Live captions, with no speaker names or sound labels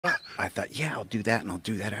I thought, yeah, I'll do that, and I'll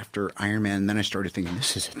do that after Ironman. And then I started thinking,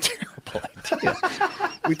 this is a terrible idea.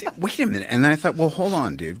 Wait a minute. And then I thought, well, hold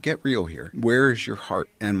on, dude. Get real here. Where is your heart?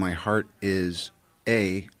 And my heart is,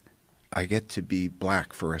 I get to be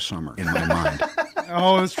black for a summer in my mind.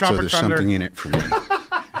 Oh, it's Tropic So there's Thunder. something in it for me.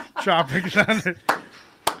 Tropic Thunder.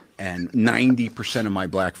 And 90% of my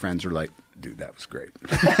black friends are like, dude, that was great.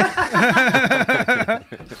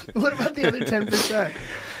 What about the other 10%?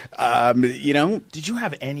 You know, Did you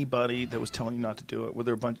have anybody that was telling you not to do it? Were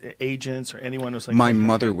there a bunch of agents or anyone who was like... my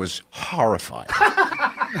mother was horrified.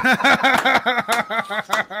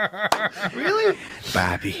 Really?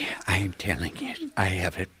 Bobby, I am telling you, I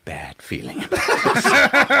have a bad feeling about this.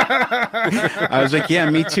 I was like, yeah,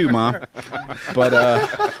 me too, Mom. But,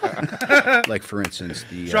 like, for instance,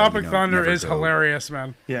 the Tropic you know, Thunder never is go, hilarious,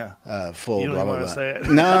 man. Yeah. full You don't blah, blah, want blah. to say it.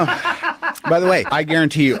 No. By the way, I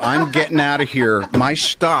guarantee you, I'm getting out of here. My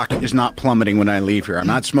stock is not plummeting when I leave here. I'm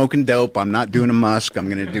not smoking dope. I'm not doing a musk. I'm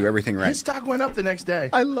going to do everything right. His stock went up the next day.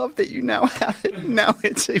 I love that you now have it. Now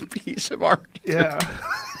it's a piece of art. Yeah.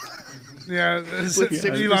 Yeah, it's With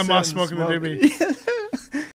Elon 6% Musk smoking the smoke. doobie.